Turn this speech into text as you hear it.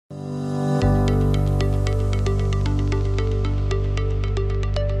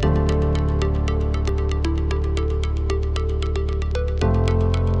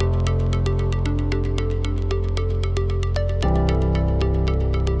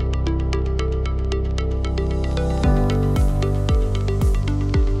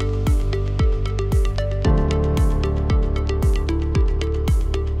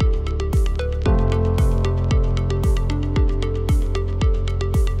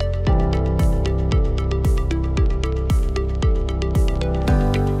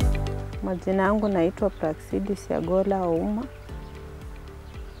Majina yangu naitwa Praxidis Yagola Ouma.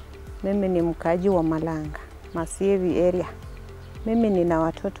 Mimi ni mkaji wa Malanga, Masievi area. Mimi nina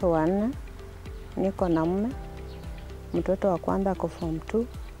watoto 4, niko na mume. Mtoto wa kwanza ako form 2,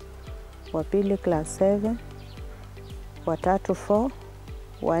 wa pili class 7, wa tatu 4,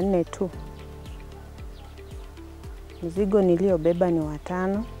 wa 4 2. Mzigo niliobeba ni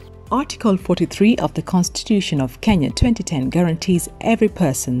 5. Article 43 of the Constitution of Kenya 2010 guarantees every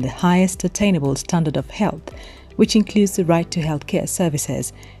person the highest attainable standard of health, which includes the right to healthcare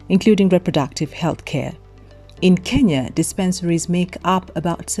services, including reproductive healthcare. In Kenya, dispensaries make up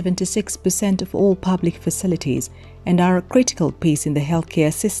about 76% of all public facilities and are a critical piece in the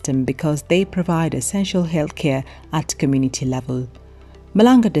healthcare system because they provide essential healthcare at community level.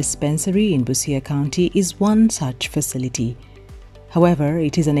 Malanga Dispensary in Busia County is one such facility. However,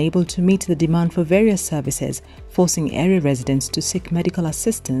 it is unable to meet the demand for various services, forcing area residents to seek medical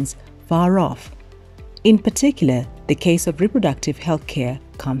assistance far off. In particular, the case of reproductive healthcare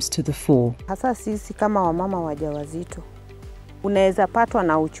comes to the fore. Hasa sisi kama wamama wajawazito, unaweza patwa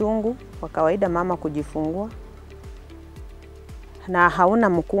na uchungu kwa kawaida mama kujifungua na hauna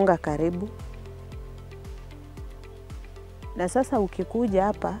mkunga karibu. Na sasa ukikuja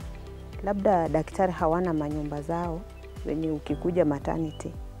hapa, labda daktari hawana manyumba zao, wenye ukikuja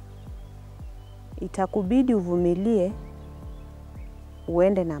maternity, itakubidi uvumilie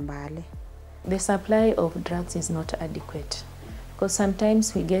uende na mbali. The supply of drugs is not adequate because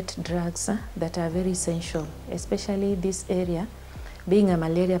sometimes we get drugs that are very essential, especially this area being a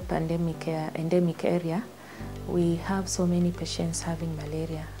malaria pandemic endemic area. We have so many patients having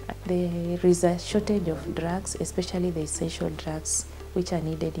malaria. There is a shortage of drugs, especially the essential drugs which are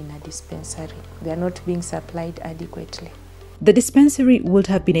needed in a dispensary. They are not being supplied adequately. The dispensary would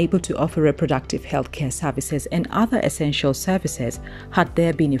have been able to offer reproductive healthcare services and other essential services had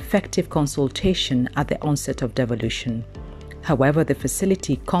there been effective consultation at the onset of devolution. However, the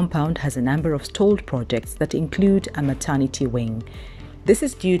facility compound has a number of stalled projects that include a maternity wing. This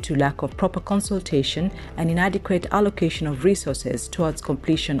is due to lack of proper consultation and inadequate allocation of resources towards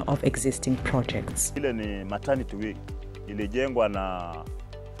completion of existing projects. Ile ni maternity wing ilijengwa na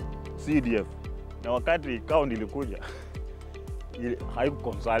CDF na wakati county ilikuja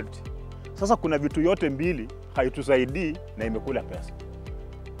haikukonsult. Sasa kuna vitu yote mbili haitusaidii na imekula pesa.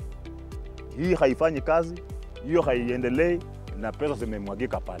 Hii haifanyi kazi, hiyo haiendelei na pesa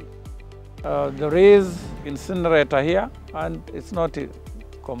zimemwagika pale. There is incinerator here and it's not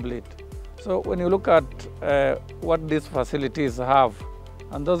complete. So when you look at what these facilities have,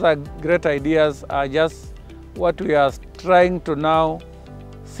 and those are great ideas, are just what we are trying to now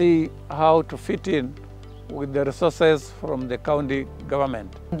see how to fit in with the resources from the county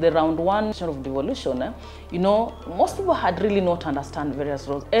government. The round 1 of devolution, most people had really not understand various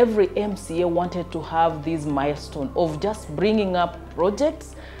roles. Every MCA wanted to have this milestone of just bringing up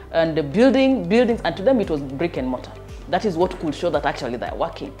projects and building buildings, and to them it was brick and mortar. That is what could show that actually they are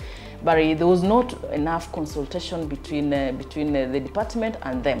working. But there was not enough consultation between the department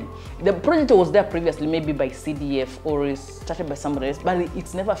and them. The project was there previously, maybe by CDF or started by somebody else, but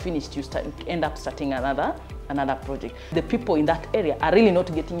it's never finished. You end up starting another project. The people in that area are really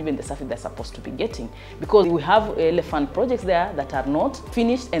not getting even the service they're supposed to be getting, because we have elephant projects there that are not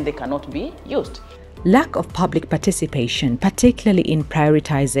finished and they cannot be used. Lack of public participation, particularly in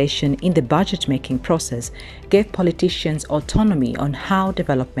prioritization in the budget-making process, gave politicians autonomy on how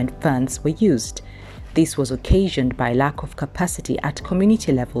development funds were used. This was occasioned by lack of capacity at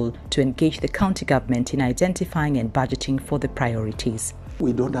community level to engage the county government in identifying and budgeting for the priorities.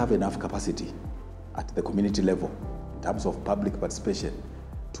 We don't have enough capacity at the community level in terms of public participation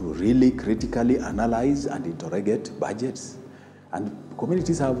to really critically analyze and interrogate budgets, and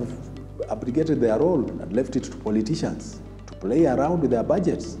communities have abdicated their role and left it to politicians to play around with their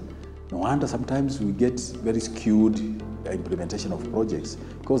budgets. No wonder sometimes we get very skewed implementation of projects,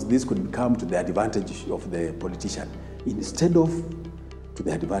 because this could become to the advantage of the politician instead of to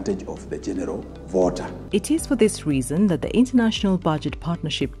the advantage of the general voter. It is for this reason that the International Budget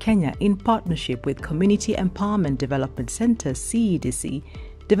Partnership Kenya, in partnership with Community Empowerment Development Center (CEDC),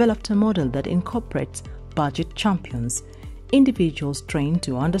 developed a model that incorporates budget champions, individuals trained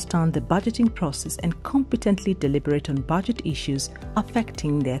to understand the budgeting process and competently deliberate on budget issues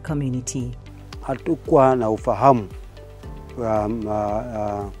affecting their community. Hatukuwa na ufahamu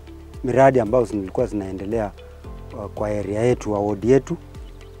miradi ambazo zilikuwa zinaendelea kwa area yetu, ward yetu,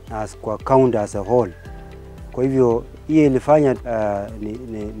 na kwa county as a whole. Kwa hivyo hii ilifanya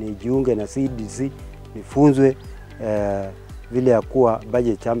nijiunge na CDC, nifunzwe vile ya kuwa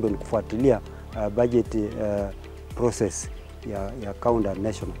budget champion, kufuatilia budget process ya county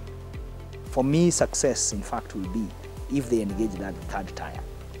national. For me, success, in fact, will be if they engage that third tier.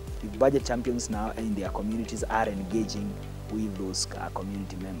 If budget champions now in their communities are engaging with those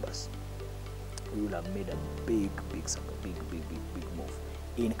community members, we will have made a big move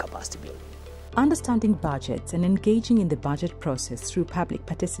in capacity building. Understanding budgets and engaging in the budget process through public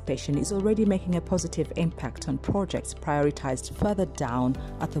participation is already making a positive impact on projects prioritized further down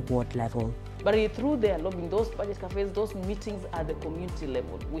at the ward level. But through their lobbying, those budget cafes, those meetings at the community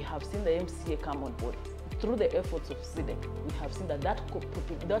level, we have seen the MCA come on board. Through the efforts of SIDEC, we have seen that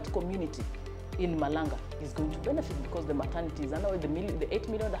that community in Malanga is going to benefit because the maternity is under the 8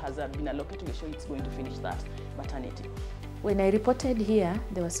 million that has been allocated. We show it's going to finish that maternity. When I reported here,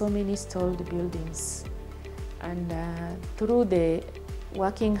 there were so many stalled buildings, and through the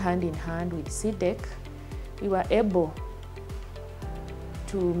working hand in hand with SIDEC, we were able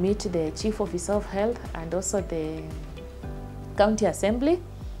to meet the Chief Officer of Health and also the County Assembly,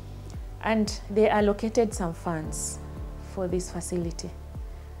 and they allocated some funds for this facility.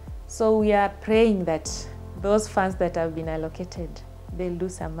 So we are praying that those funds that have been allocated, they'll do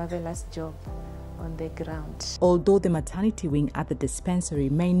some marvelous job on the ground. Although the maternity wing at the dispensary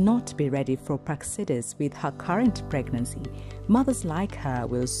may not be ready for Praxidis with her current pregnancy, mothers like her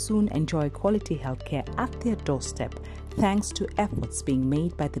will soon enjoy quality healthcare at their doorstep thanks to efforts being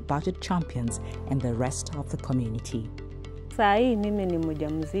made by the budget champions and the rest of the community. Saa hii mimi ni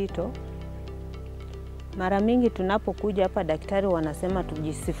mjamzito. Mara mingi tunapokuja hapa daktari wanasema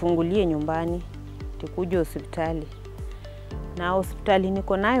tujisifungulie nyumbani, tukuje hospitali. Na hospitali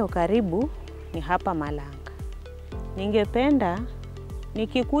niko nayo karibu ni hapa Malanga. Ningependa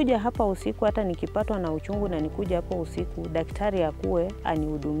nikikuja hapa usiku, hata nikipatwa na uchungu na nikuja hapa usiku, daktari akuwe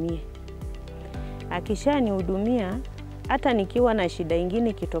anihudumie. Akishanihudumia, hata nikiwa na shida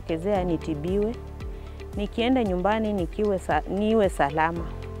ingine kitokezea nitibiwe, nikienda nyumbani niwe salama.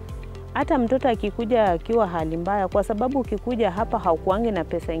 Hata mtoto akikuja akiwa hali mbaya, kwa sababu ukikuja hapa haukuangi na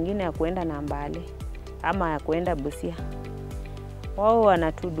pesa ingine ya kuenda na Mbale ama ya kuenda Busia. Wao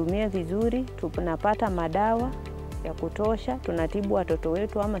wanatuhudumia vizuri, tunapata madawa ya kutosha, tunatibu watoto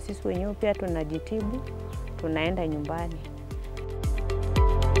wetu ama sisi wenyewe pia tunajitibu, tunaenda nyumbani.